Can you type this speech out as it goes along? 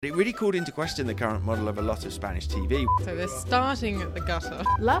It really called into question the current model of a lot of Spanish TV. So they're starting at the gutter.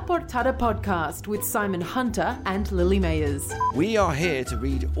 La Portada podcast with Simon Hunter and Lily Mayers. We are here to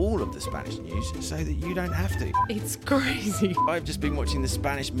read all of the Spanish news so that you don't have to. It's crazy. I've just been watching the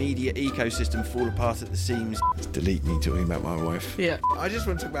Spanish media ecosystem fall apart at the seams. Delete me talking about my wife. Yeah. I just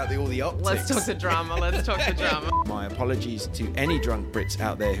want to talk about all the optics. Let's talk the drama. My apologies to any drunk Brits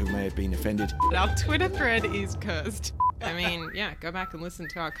out there who may have been offended. Our Twitter thread is cursed. I mean, yeah, go back and listen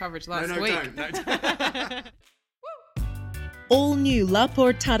to our coverage last week. Don't. All new La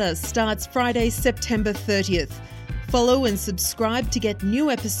Portada starts Friday, September 30th. Follow and subscribe to get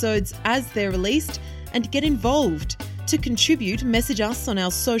new episodes as they're released and get involved. To contribute, message us on our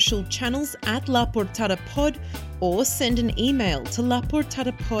social channels at La Portada Pod or send an email to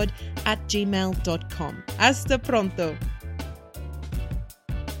laportadapod@gmail.com. Hasta pronto!